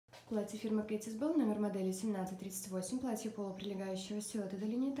Платье фирмы номер модели 1738, платье полуприлегающего силуэта до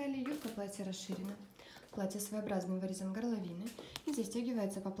линии талии, юбка платья расширена. Платье своеобразным вырезом горловины и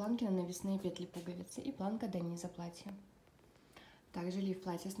застегивается по планке на навесные петли пуговицы и планка до низа платья. Также лиф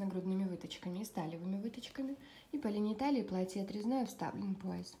платья с нагрудными выточками и сталевыми выточками, и по линии талии платье отрезное вставлен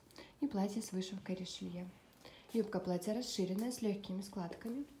пояс, и платье с вышивкой решелье. Юбка платья расширенная с легкими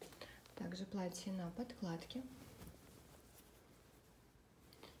складками, также платье на подкладке.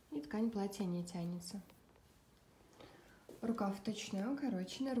 И ткань платья не тянется. Рукав точной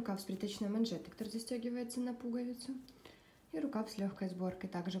укороченный, рукав с приточной манжетой, который застегивается на пуговицу. И рукав с легкой сборкой.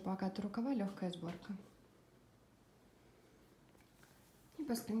 Также по окату рукава легкая сборка. И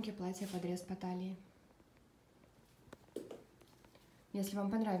по спинке платья подрез по талии. Если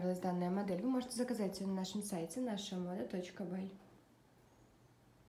вам понравилась данная модель, вы можете заказать ее на нашем сайте nashamoda.by.